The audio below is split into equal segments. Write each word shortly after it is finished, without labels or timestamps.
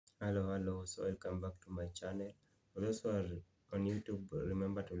Hello. So welcome back to my channel. For those who are on YouTube,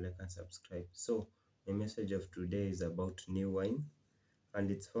 remember to like and subscribe. So the message of today is about new wine,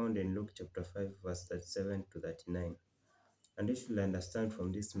 and it's found in Luke chapter 5, verse 37 to 39. And you should understand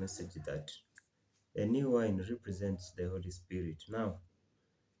from this message that the new wine represents the Holy Spirit. Now,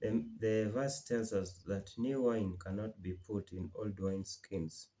 the verse tells us that new wine cannot be put in old wine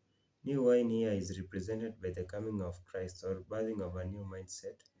skins. New wine here is represented by the coming of Christ or birthing of a new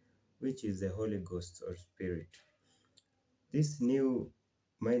mindset, which is the Holy Ghost or Spirit. This new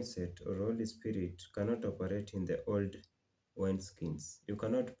mindset or Holy Spirit cannot operate in the old wineskins. You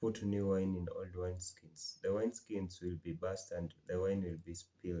cannot put new wine in old wineskins. The wineskins will be burst and the wine will be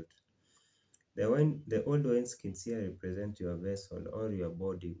spilled. The old wineskins here represent your vessel or your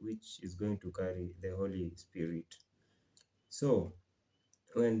body, which is going to carry the Holy Spirit. So,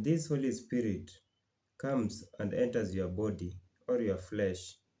 when this Holy Spirit comes and enters your body or your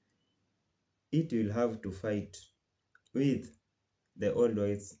flesh, it will have to fight with the old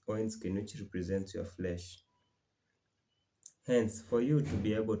wineskin, which represents your flesh. Hence, for you to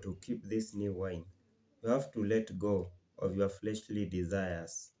be able to keep this new wine, you have to let go of your fleshly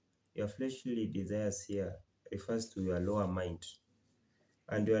desires. Your fleshly desires here refers to your lower mind.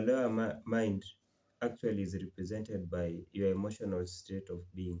 And your lower mind actually is represented by your emotional state of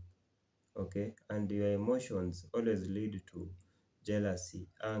being. Okay? And your emotions always lead to jealousy,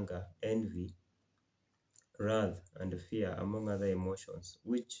 anger, envy, wrath, and fear, among other emotions,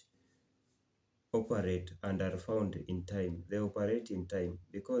 which operate and are found in time. They operate in time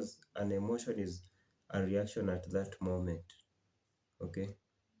because an emotion is a reaction at that moment. Okay.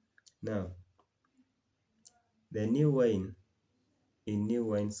 Now, the new wine in new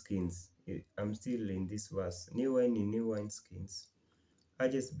wine skins. I'm still in this verse. New wine in new wine skins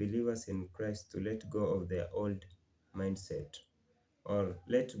urges believers in Christ to let go of their old mindset or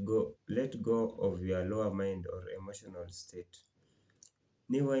let go of your lower mind or emotional state.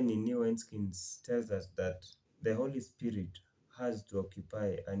 New wine in new wineskins tells us that the Holy Spirit has to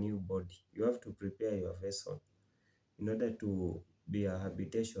occupy a new body. You have to prepare your vessel in order to be a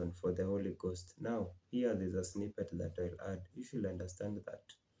habitation for the Holy Ghost. Now, here there's a snippet that I'll add. You should understand that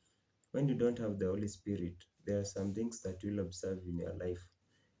when you don't have the Holy Spirit, there are some things that you'll observe in your life.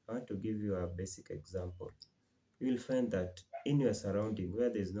 I want to give you a basic example. You will find that in your surrounding where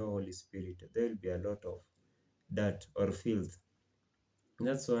there's no Holy Spirit, there will be a lot of dirt or filth.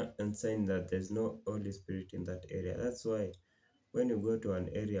 That's one sign that there's no Holy Spirit in that area. That's why when you go to an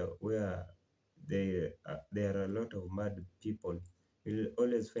area where there are a lot of mad people, you'll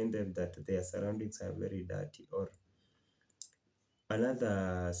always find them that their surroundings are very dirty. Or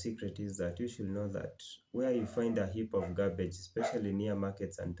another secret is that you should know that where you find a heap of garbage, especially near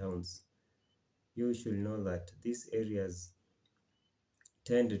markets and towns, you should know that these areas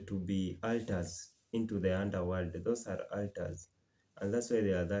tend to be altars into the underworld. Those are altars, and that's why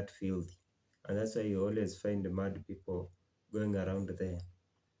they are that filthy. And that's why you always find mad people going around there.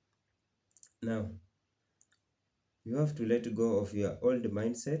 Now, you have to let go of your old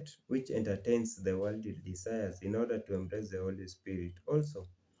mindset, which entertains the worldly desires, in order to embrace the Holy Spirit. Also,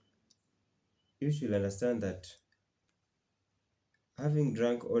 you should understand that having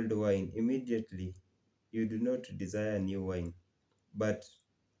drunk old wine, immediately you do not desire new wine. But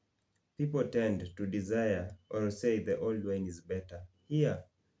people tend to desire or say the old wine is better. Here,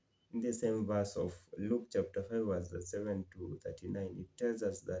 in the same verse of Luke chapter 5, verse 7 to 39, it tells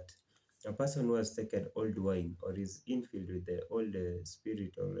us that a person who has taken old wine or is infilled with the old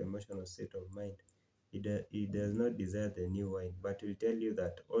spirit or emotional state of mind, he does not desire the new wine, but will tell you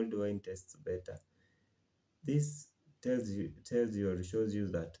that old wine tastes better. This tells you or shows you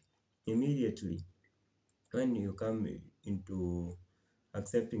that immediately when you come into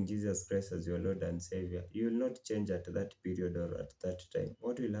accepting Jesus Christ as your Lord and Savior, you will not change at that period or at that time.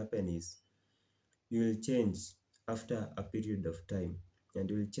 What will happen is you will change after a period of time, and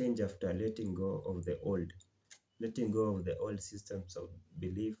you will change after letting go of the old systems of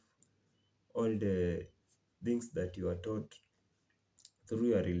belief, all the things that you are taught through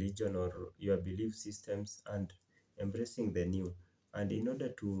your religion or your belief systems, and embracing the new. And in order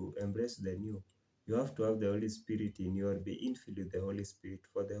to embrace the new, you have to have the Holy Spirit in you or be infilled with the Holy Spirit.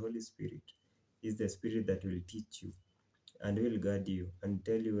 For the Holy Spirit is the Spirit that will teach you and will guide you and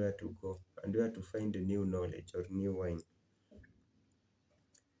tell you where to go and where to find a new knowledge or new wine.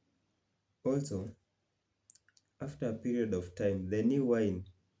 Also, after a period of time, the new wine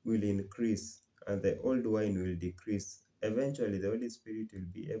will increase and the old wine will decrease. Eventually, the Holy Spirit will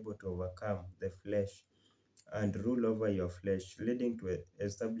be able to overcome the flesh and rule over your flesh, leading to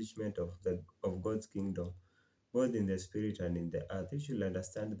establishment of God's kingdom. both in the spirit and in the earth. You should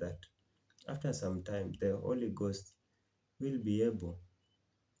understand that after some time, the Holy Ghost will be able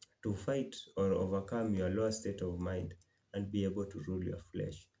to fight or overcome your lower state of mind and be able to rule your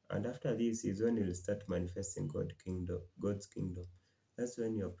flesh. And after this is when you'll start manifesting God's kingdom. That's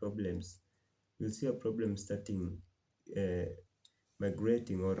when your problems, you'll see your problems starting uh,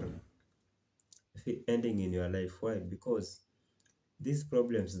 migrating or ending in your life. Why? Because these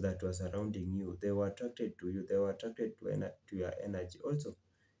problems that were surrounding you, they were attracted to you, they were attracted to your energy. Also,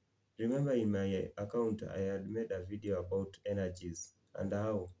 remember in my account, I had made a video about energies and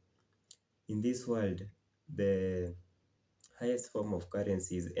how in this world, the highest form of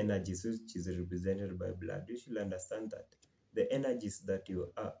currency is energies, which is represented by blood. You should understand that the energies that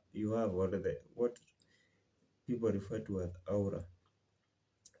you have, or what people refer to as aura,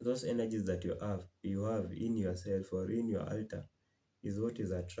 those energies that you have in yourself or in your altar, is what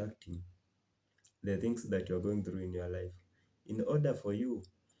is attracting the things that you're going through in your life. In order for you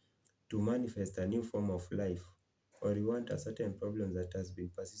to manifest a new form of life, or you want a certain problem that has been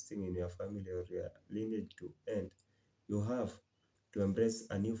persisting in your family or your lineage to end, you have to embrace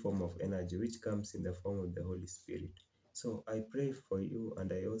a new form of energy which comes in the form of the Holy Spirit. So I pray for you,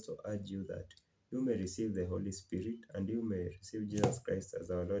 and I also urge you that you may receive the Holy Spirit and you may receive Jesus Christ as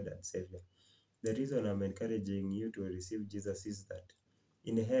our Lord and Savior. The reason I'm encouraging you to receive Jesus is that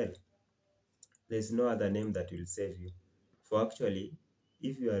in hell, there's no other name that will save you. For actually,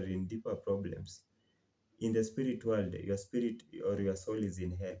 if you are in deeper problems, in the spirit world, your spirit or your soul is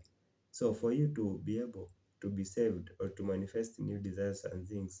in hell. So for you to be able to be saved or to manifest new desires and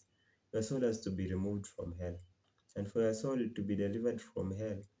things, your soul has to be removed from hell. And for your soul to be delivered from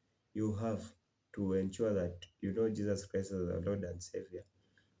hell, you have to ensure that you know Jesus Christ as our Lord and Savior.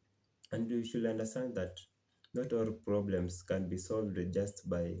 And you should understand that not all problems can be solved just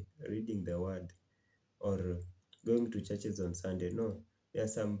by reading the word or going to churches on Sunday. No, there are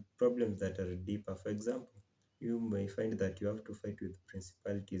some problems that are deeper. For example, you may find that you have to fight with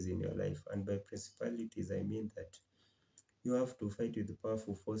principalities in your life. And by principalities, I mean that you have to fight with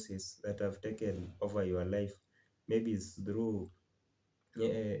powerful forces that have taken over your life. Maybe it's through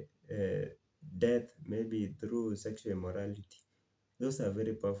death, maybe through sexual immorality. Those are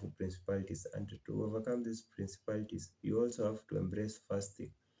very powerful principalities. And to overcome these principalities, you also have to embrace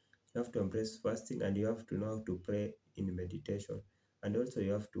fasting. You have to embrace fasting, and you have to know how to pray in meditation. And also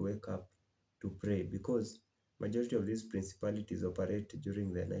you have to wake up to pray, because majority of these principalities operate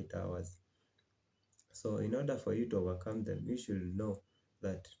during the night hours. So in order for you to overcome them, you should know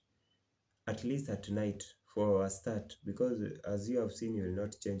that at least at night, for a start, because as you have seen, you will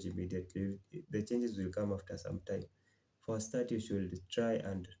not change immediately. The changes will come after some time. For a start, you should try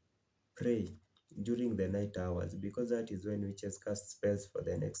and pray during the night hours, because that is when witches cast spells for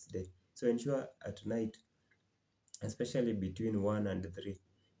the next day. So ensure at night, especially between 1 and 3,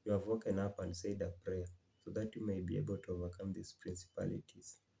 you have woken up and said a prayer, so that you may be able to overcome these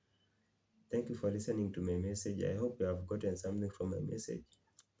principalities. Thank you for listening to my message. I hope you have gotten something from my message.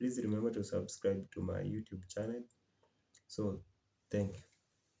 Please remember to subscribe to my YouTube channel. So, thank you.